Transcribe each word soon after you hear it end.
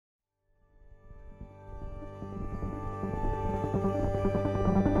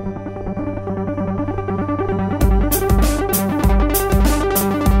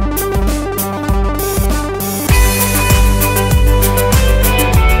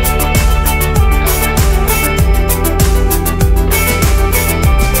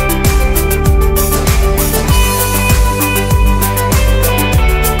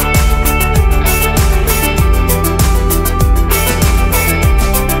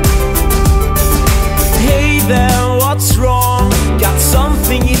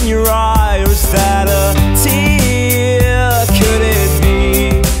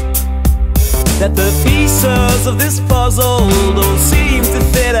puzzle don't seem to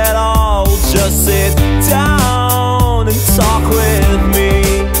fit at all. Just sit down and talk with me.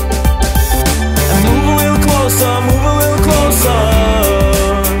 And move a little closer, move a little closer.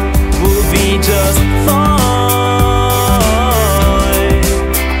 We'll be just fine.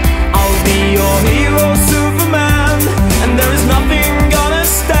 I'll be your hero, Superman, and there is nothing gonna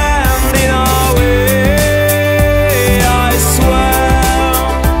stand in our way, I swear.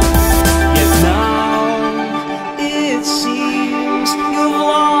 Yet now it seems you've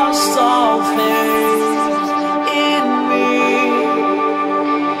lost all faith in me.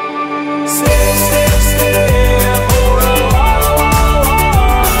 Stay, stay, stay for a while.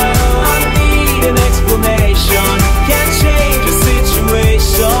 I need an explanation. Can't change the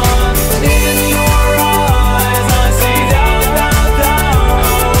situation. In your eyes I see down, down, down.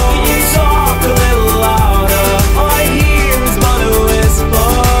 Can you talk a little louder? All I hear is but a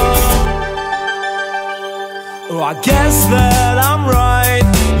whisper. Oh, I guess that I'm right.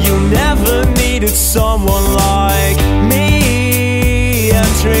 You never needed someone